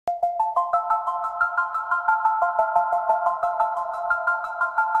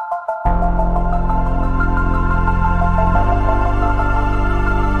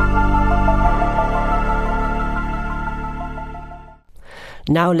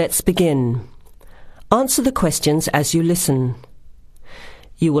Now let's begin. Answer the questions as you listen.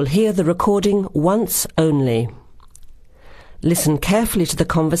 You will hear the recording once only. Listen carefully to the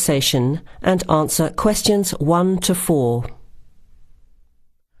conversation and answer questions 1 to 4.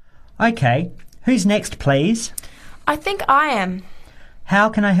 OK, who's next, please? I think I am. How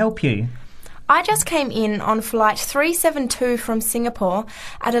can I help you? I just came in on flight 372 from Singapore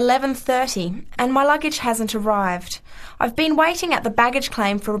at 11:30 and my luggage hasn't arrived. I've been waiting at the baggage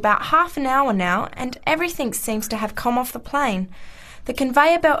claim for about half an hour now and everything seems to have come off the plane. The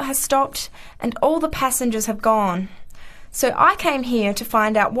conveyor belt has stopped and all the passengers have gone. So I came here to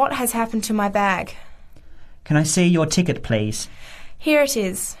find out what has happened to my bag. Can I see your ticket, please? Here it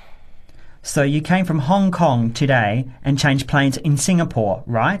is. So you came from Hong Kong today and changed planes in Singapore,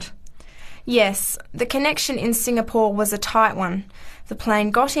 right? Yes, the connection in Singapore was a tight one. The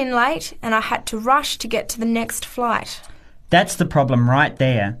plane got in late and I had to rush to get to the next flight. That's the problem right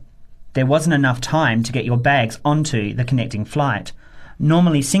there. There wasn't enough time to get your bags onto the connecting flight.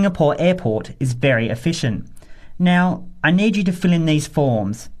 Normally Singapore Airport is very efficient. Now, I need you to fill in these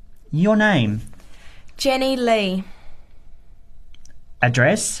forms. Your name? Jenny Lee.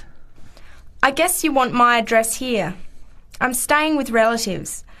 Address? I guess you want my address here. I'm staying with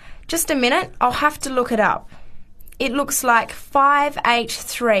relatives. Just a minute, I'll have to look it up. It looks like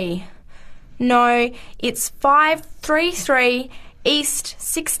 583. No, it's 533 East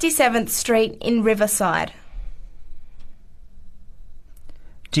 67th Street in Riverside.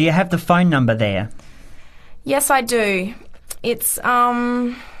 Do you have the phone number there? Yes, I do. It's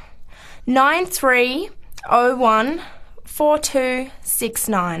 9301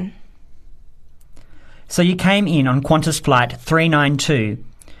 4269. So you came in on Qantas Flight 392.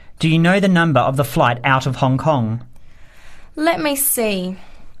 Do you know the number of the flight out of Hong Kong? Let me see.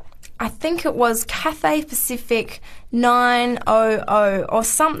 I think it was Cathay Pacific 900 or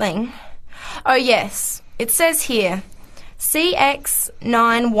something. Oh yes, it says here,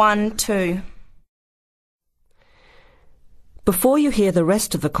 CX912. Before you hear the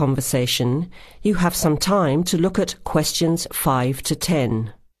rest of the conversation, you have some time to look at questions 5 to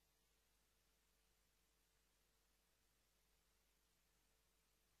 10.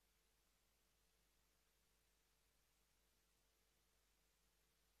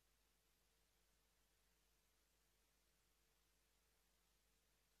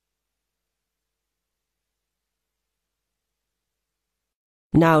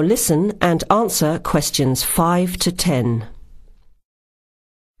 Now listen and answer questions 5 to 10.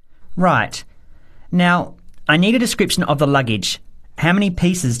 Right. Now, I need a description of the luggage. How many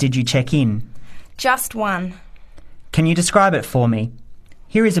pieces did you check in? Just one. Can you describe it for me?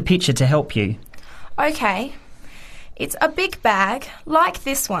 Here is a picture to help you. Okay. It's a big bag, like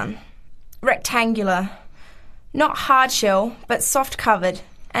this one. Rectangular. Not hard shell, but soft covered,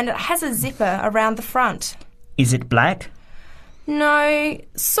 and it has a zipper around the front. Is it black? No,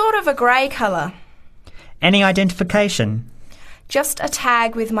 sort of a grey colour. Any identification? Just a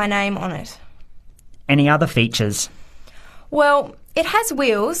tag with my name on it. Any other features? Well, it has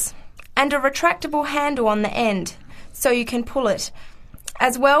wheels and a retractable handle on the end, so you can pull it,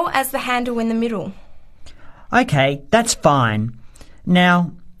 as well as the handle in the middle. OK, that's fine.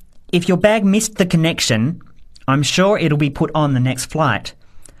 Now, if your bag missed the connection, I'm sure it'll be put on the next flight.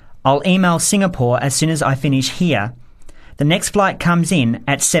 I'll email Singapore as soon as I finish here. The next flight comes in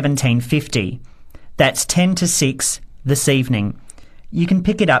at 17:50. That's 10 to 6 this evening. You can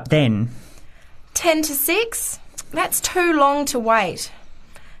pick it up then. 10 to 6? That's too long to wait.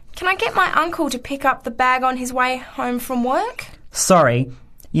 Can I get my uncle to pick up the bag on his way home from work? Sorry,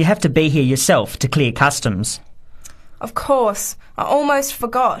 you have to be here yourself to clear customs. Of course, I almost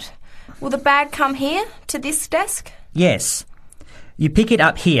forgot. Will the bag come here, to this desk? Yes. You pick it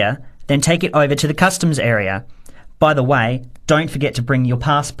up here, then take it over to the customs area. By the way, don't forget to bring your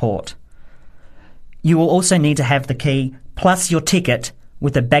passport. You will also need to have the key plus your ticket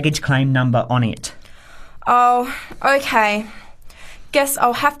with a baggage claim number on it. Oh, okay. Guess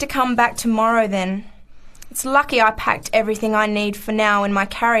I'll have to come back tomorrow then. It's lucky I packed everything I need for now in my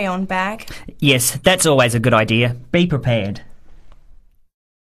carry-on bag. Yes, that's always a good idea. Be prepared.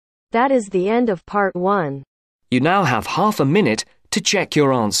 That is the end of part 1. You now have half a minute to check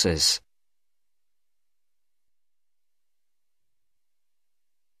your answers.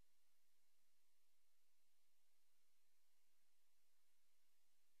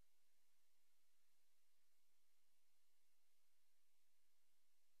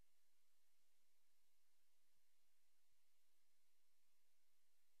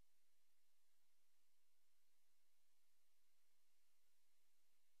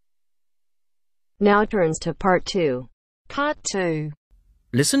 Now turns to part 2. Part 2.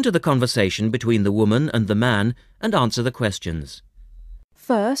 Listen to the conversation between the woman and the man and answer the questions.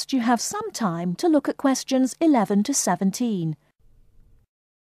 First, you have some time to look at questions 11 to 17.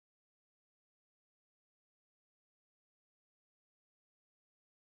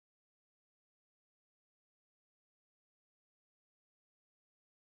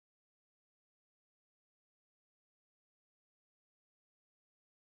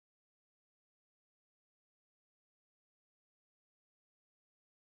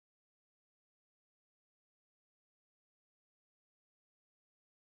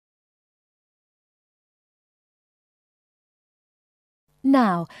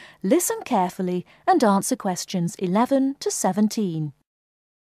 Now, listen carefully and answer questions 11 to 17.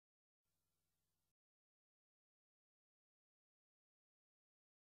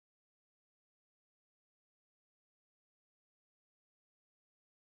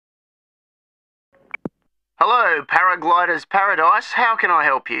 Hello, Paraglider's Paradise. How can I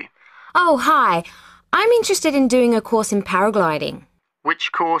help you? Oh, hi. I'm interested in doing a course in paragliding.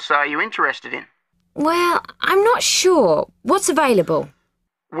 Which course are you interested in? Well, I'm not sure. What's available?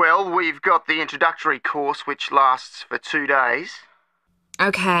 Well, we've got the introductory course which lasts for 2 days.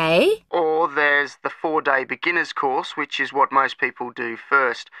 Okay. Or there's the 4-day beginner's course, which is what most people do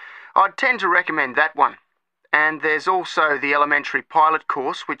first. I'd tend to recommend that one. And there's also the elementary pilot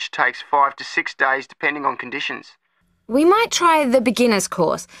course, which takes 5 to 6 days depending on conditions. We might try the beginner's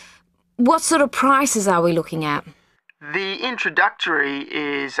course. What sort of prices are we looking at? The introductory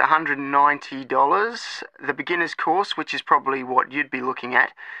is $190. The beginner's course, which is probably what you'd be looking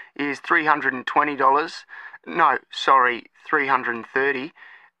at, is $320. No, sorry, $330.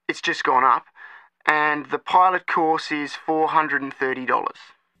 It's just gone up. And the pilot course is $430.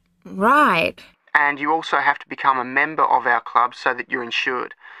 Right. And you also have to become a member of our club so that you're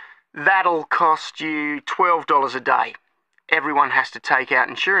insured. That'll cost you $12 a day. Everyone has to take out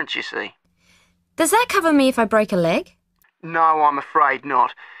insurance, you see. Does that cover me if I break a leg? No, I'm afraid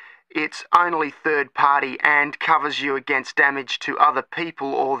not. It's only third party and covers you against damage to other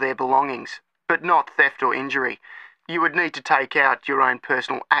people or their belongings, but not theft or injury. You would need to take out your own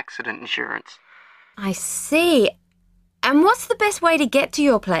personal accident insurance. I see. And what's the best way to get to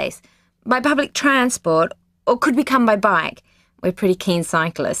your place? By public transport, or could we come by bike? We're pretty keen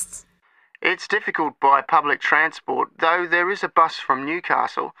cyclists. It's difficult by public transport, though there is a bus from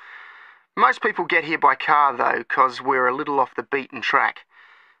Newcastle. Most people get here by car, though, because we're a little off the beaten track.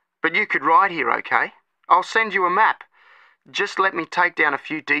 But you could ride here, okay? I'll send you a map. Just let me take down a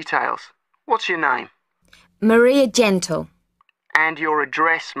few details. What's your name? Maria Gentle. And your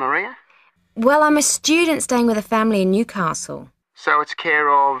address, Maria? Well, I'm a student staying with a family in Newcastle. So it's care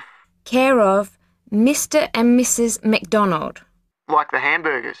of... Care of Mr. and Mrs. McDonald. Like the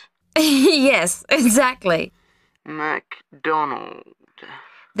hamburgers? Yes, exactly. McDonald.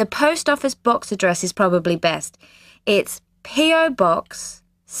 The post office box address is probably best. It's P.O. Box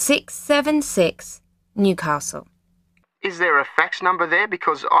 676, Newcastle. Is there a fax number there?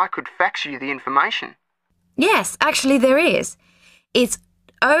 Because I could fax you the information. Yes, actually there is. It's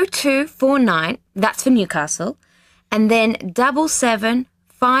 0249, that's for Newcastle, and then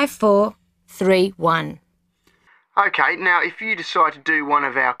 775431. Okay, now if you decide to do one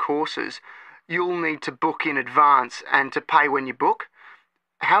of our courses, you'll need to book in advance and to pay when you book.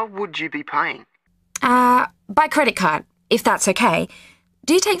 How would you be paying? By credit card, if that's okay.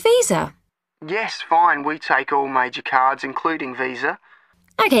 Do you take Visa? Yes, fine. We take all major cards, including Visa.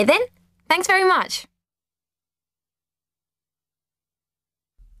 Okay then. Thanks very much.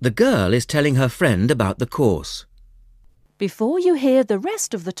 The girl is telling her friend about the course. Before you hear the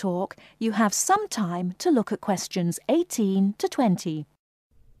rest of the talk, you have some time to look at questions 18 to 20.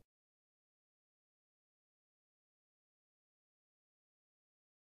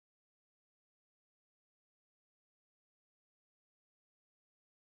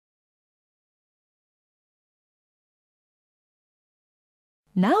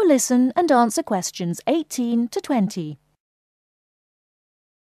 Now listen and answer questions 18 to 20.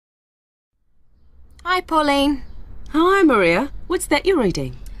 Hi, Pauline. Hi, Maria. What's that you're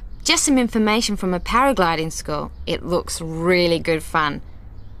reading? Just some information from a paragliding school. It looks really good fun.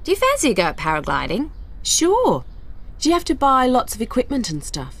 Do you fancy a go at paragliding? Sure. Do you have to buy lots of equipment and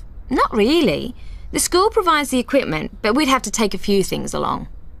stuff? Not really. The school provides the equipment, but we'd have to take a few things along.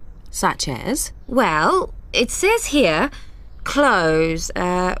 Such as? Well, it says here, clothes,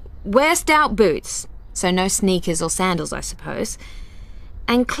 wear stout boots, so no sneakers or sandals, I suppose,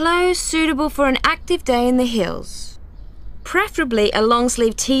 and clothes suitable for an active day in the hills. Preferably a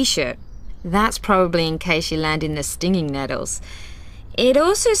long-sleeve t-shirt. That's probably in case you land in the stinging nettles. It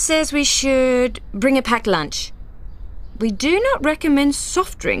also says we should bring a packed lunch. We do not recommend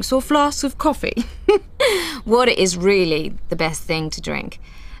soft drinks or flasks of coffee. Water is really the best thing to drink.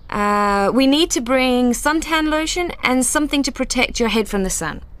 We need to bring suntan lotion and something to protect your head from the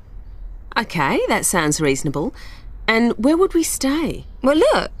sun. Okay, that sounds reasonable. And where would we stay? Well,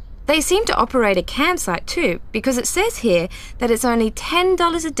 look, they seem to operate a campsite too, because it says here that it's only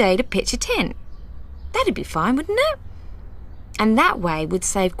 $10 a day to pitch a tent. That'd be fine, wouldn't it? And that way we'd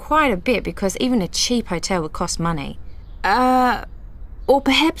save quite a bit, because even a cheap hotel would cost money. Or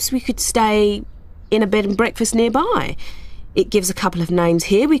perhaps we could stay in a bed and breakfast nearby. It gives a couple of names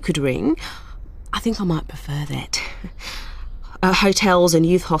here we could ring. I think I might prefer that. Hotels and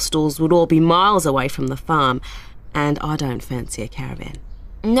youth hostels would all be miles away from the farm, and I don't fancy a caravan.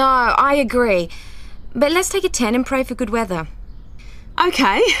 No, I agree. But let's take a tent and pray for good weather.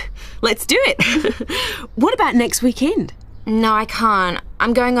 Okay, let's do it. What about next weekend? No, I can't.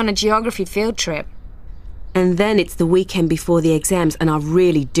 I'm going on a geography field trip. And then it's the weekend before the exams, and I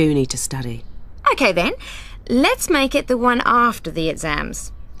really do need to study. Okay then, let's make it the one after the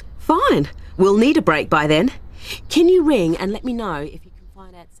exams. Fine. We'll need a break by then. Can you ring and let me know if you can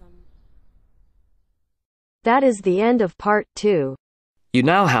find out some... That is the end of part 2. You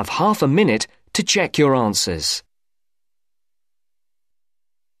now have half a minute to check your answers.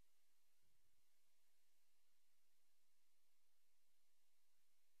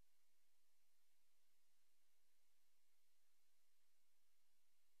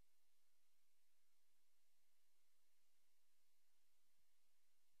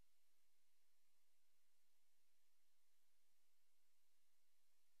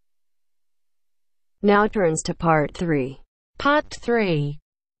 Now turns to part 3. Part 3.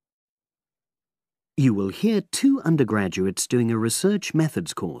 You will hear 2 undergraduates doing a research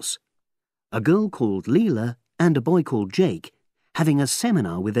methods course. A girl called Leela and a boy called Jake having a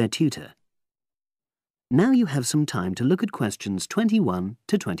seminar with their tutor. Now you have some time to look at questions 21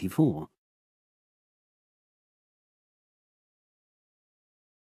 to 24.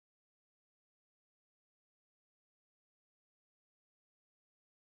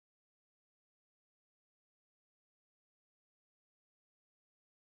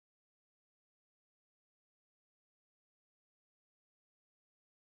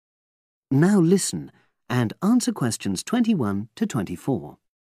 Now listen and answer questions 21 to 24.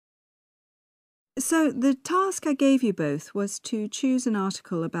 So, the task I gave you both was to choose an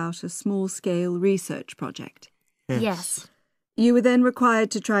article about a small-scale research project. Yes. You were then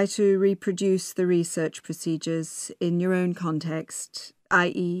required to try to reproduce the research procedures in your own context,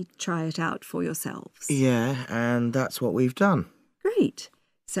 i.e. try it out for yourselves. Yeah, and that's what we've done. Great.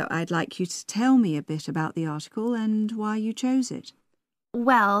 So I'd like you to tell me a bit about the article and why you chose it.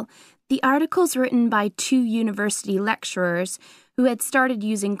 Well, the article's written by 2 university lecturers who had started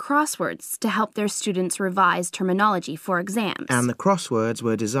using crosswords to help their students revise terminology for exams. And the crosswords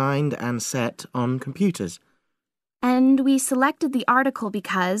were designed and set on computers. And we selected the article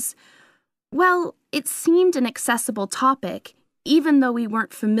because, well, it seemed an accessible topic, even though we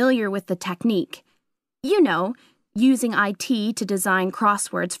weren't familiar with the technique. You know, using IT to design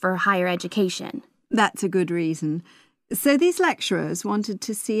crosswords for higher education. That's a good reason. So these lecturers wanted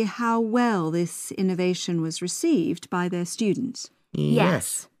to see how well this innovation was received by their students.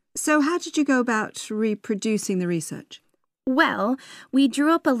 Yes. So how did you go about reproducing the research? Well, we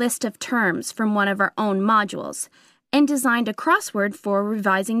drew up a list of terms from one of our own modules and designed a crossword for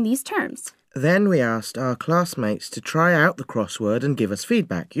revising these terms. Then we asked our classmates to try out the crossword and give us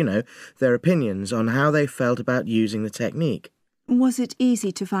feedback, their opinions on how they felt about using the technique. Was it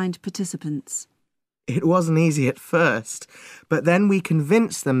easy to find participants? It wasn't easy at first, but then we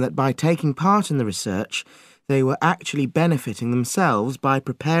convinced them that by taking part in the research, they were actually benefiting themselves by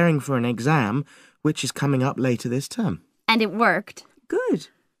preparing for an exam, which is coming up later this term. And it worked. Good.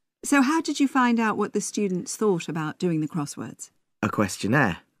 So how did you find out what the students thought about doing the crosswords? A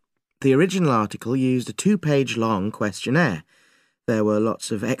questionnaire. The original article used a 2-page long questionnaire. There were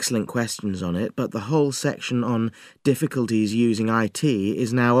lots of excellent questions on it, but the whole section on difficulties using IT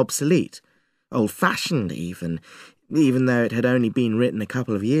is now obsolete. Old-fashioned even though it had only been written a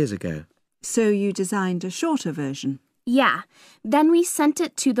couple of years ago. So you designed a shorter version? Yeah. Then we sent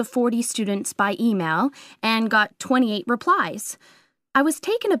it to the 40 students by email and got 28 replies. I was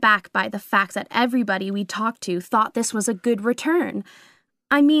taken aback by the fact that everybody we talked to thought this was a good return.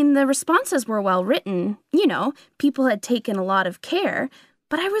 I mean, the responses were well written. People had taken a lot of care,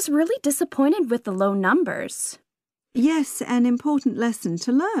 but I was really disappointed with the low numbers. Yes, an important lesson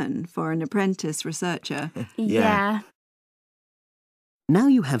to learn for an apprentice researcher. Yeah. Now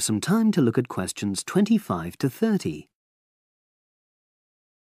you have some time to look at questions 25 to 30.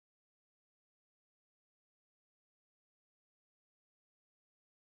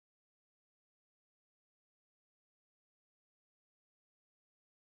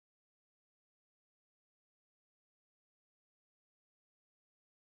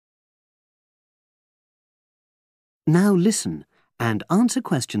 Now listen and answer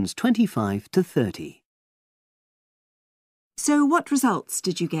questions 25 to 30. So what results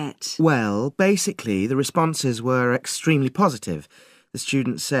did you get? Well, basically, the responses were extremely positive. The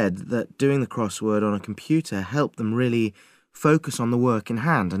students said that doing the crossword on a computer helped them really focus on the work in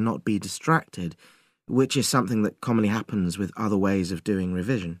hand and not be distracted, which is something that commonly happens with other ways of doing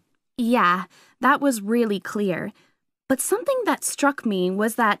revision. Yeah, that was really clear. But something that struck me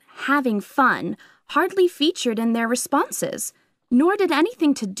was that having fun hardly featured in their responses, nor did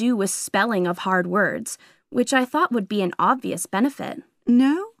anything to do with spelling of hard words, which I thought would be an obvious benefit.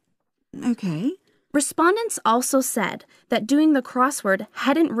 No? Okay. Respondents also said that doing the crossword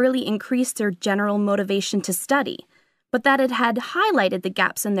hadn't really increased their general motivation to study, but that it had highlighted the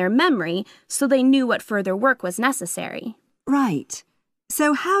gaps in their memory so they knew what further work was necessary. Right.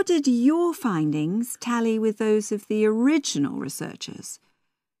 So how did your findings tally with those of the original researchers?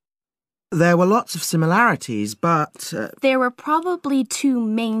 There were lots of similarities, but... There were probably two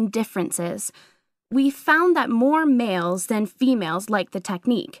main differences. We found that more males than females liked the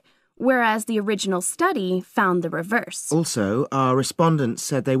technique, whereas the original study found the reverse. Also, our respondents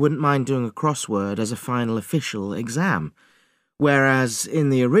said they wouldn't mind doing a crossword as a final official exam, whereas in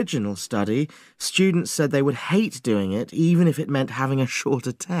the original study, students said they would hate doing it even if it meant having a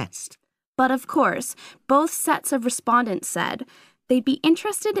shorter test. But of course, both sets of respondents said they'd be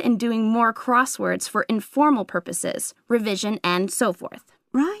interested in doing more crosswords for informal purposes, revision, and so forth.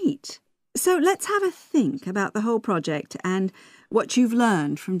 Right. So let's have a think about the whole project and what you've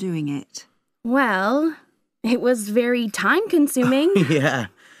learned from doing it. Well, it was very time-consuming. Yeah,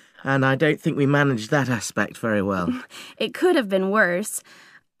 and I don't think we managed that aspect very well. It could have been worse.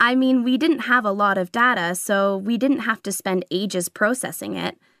 I mean, we didn't have a lot of data, so we didn't have to spend ages processing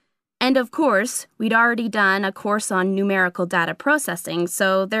it. And of course, we'd already done a course on numerical data processing,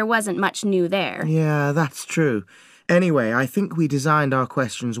 so there wasn't much new there. Yeah, that's true. Anyway, I think we designed our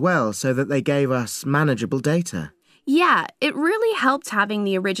questions well so that they gave us manageable data. Yeah, it really helped having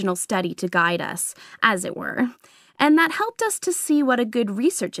the original study to guide us, as it were. And that helped us to see what a good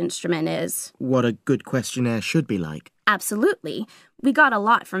research instrument is. What a good questionnaire should be like. Absolutely. We got a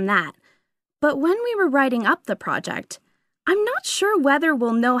lot from that. But when we were writing up the project, I'm not sure whether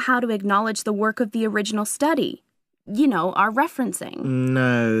we'll know how to acknowledge the work of the original study. You know, our referencing.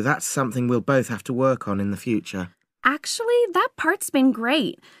 No, that's something we'll both have to work on in the future. Actually, that part's been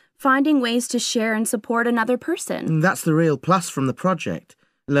great. Finding ways to share and support another person. That's the real plus from the project,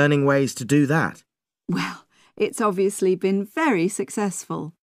 learning ways to do that. Well, it's obviously been very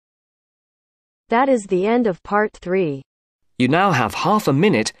successful. That is the end of part 3. You now have half a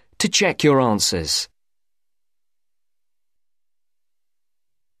minute to check your answers.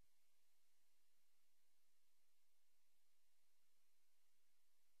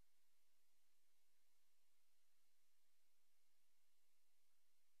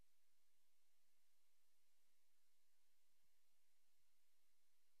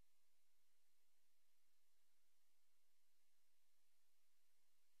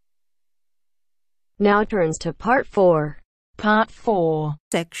 Now turns to part 4. Part 4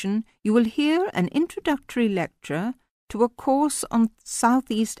 section, you will hear an introductory lecture to a course on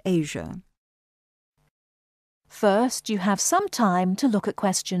Southeast Asia. First, you have some time to look at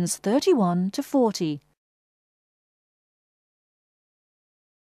questions 31 to 40.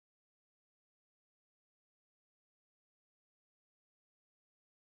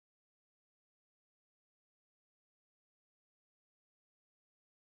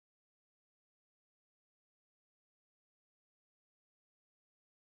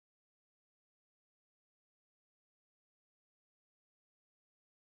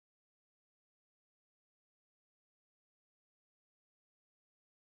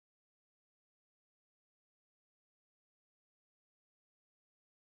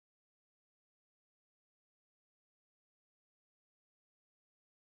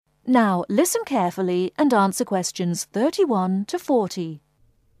 Now listen carefully and answer questions 31 to 40.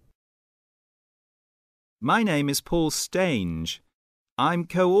 My name is Paul Stange. I'm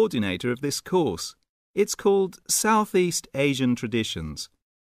coordinator of this course. It's called Southeast Asian Traditions.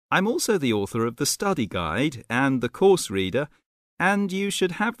 I'm also the author of the study guide and the course reader, and you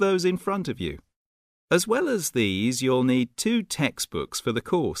should have those in front of you. As well as these, you'll need 2 textbooks for the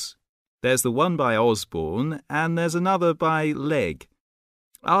course. There's the one by Osborne and there's another by Legg.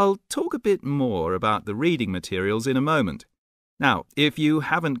 I'll talk a bit more about the reading materials in a moment. Now, if you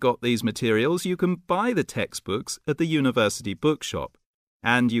haven't got these materials, you can buy the textbooks at the university bookshop,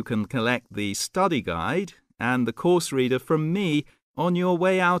 and you can collect the study guide and the course reader from me on your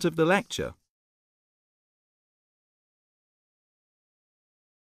way out of the lecture.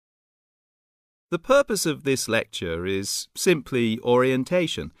 The purpose of this lecture is simply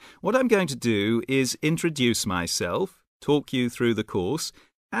orientation. What I'm going to do is introduce myself, talk you through the course,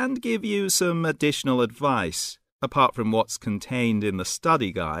 and give you some additional advice, apart from what's contained in the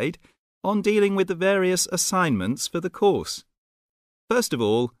study guide, on dealing with the various assignments for the course. First of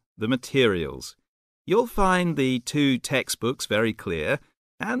all, the materials. You'll find the 2 textbooks very clear,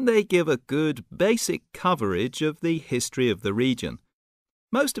 and they give a good basic coverage of the history of the region.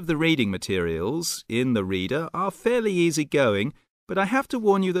 Most of the reading materials in the reader are fairly easy-going, but I have to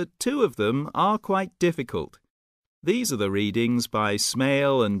warn you that 2 of them are quite difficult. These are the readings by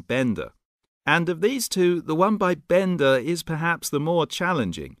Smale and Bender, and of these 2, the one by Bender is perhaps the more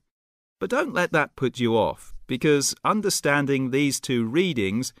challenging. But don't let that put you off, because understanding these 2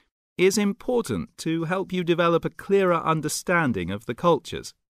 readings is important to help you develop a clearer understanding of the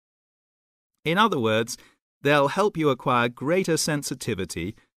cultures. In other words, they'll help you acquire greater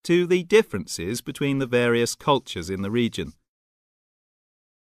sensitivity to the differences between the various cultures in the region.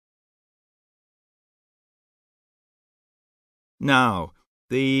 Now,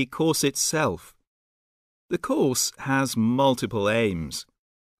 the course itself. The course has multiple aims.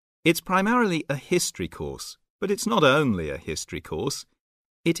 It's primarily a history course, but it's not only a history course.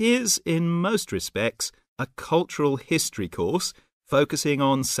 It is, in most respects, a cultural history course focusing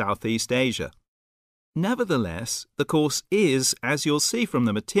on Southeast Asia. Nevertheless, the course is, as you'll see from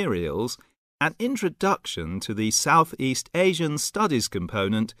the materials, an introduction to the Southeast Asian Studies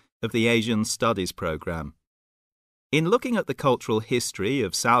component of the Asian Studies program. In looking at the cultural history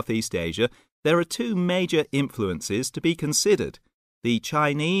of Southeast Asia, there are 2 major influences to be considered, the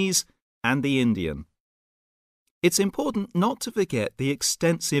Chinese and the Indian. It's important not to forget the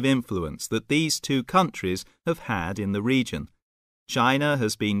extensive influence that these 2 countries have had in the region. China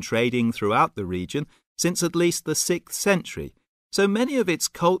has been trading throughout the region since at least the 6th century, so many of its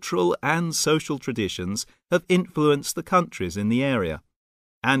cultural and social traditions have influenced the countries in the area,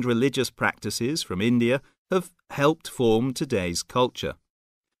 and religious practices from India have helped form today's culture.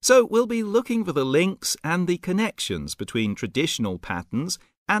 So we'll be looking for the links and the connections between traditional patterns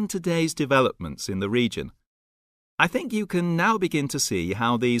and today's developments in the region. I think you can now begin to see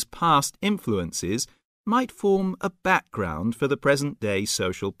how these past influences might form a background for the present-day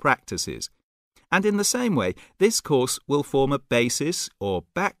social practices. And in the same way, this course will form a basis or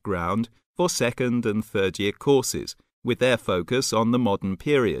background for 2nd and 3rd year courses, with their focus on the modern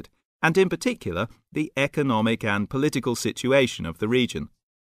period, and in particular, the economic and political situation of the region.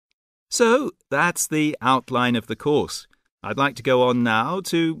 So, that's the outline of the course. I'd like to go on now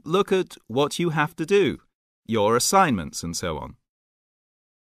to look at what you have to do, your assignments and so on.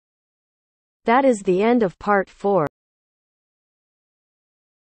 That is the end of part 4.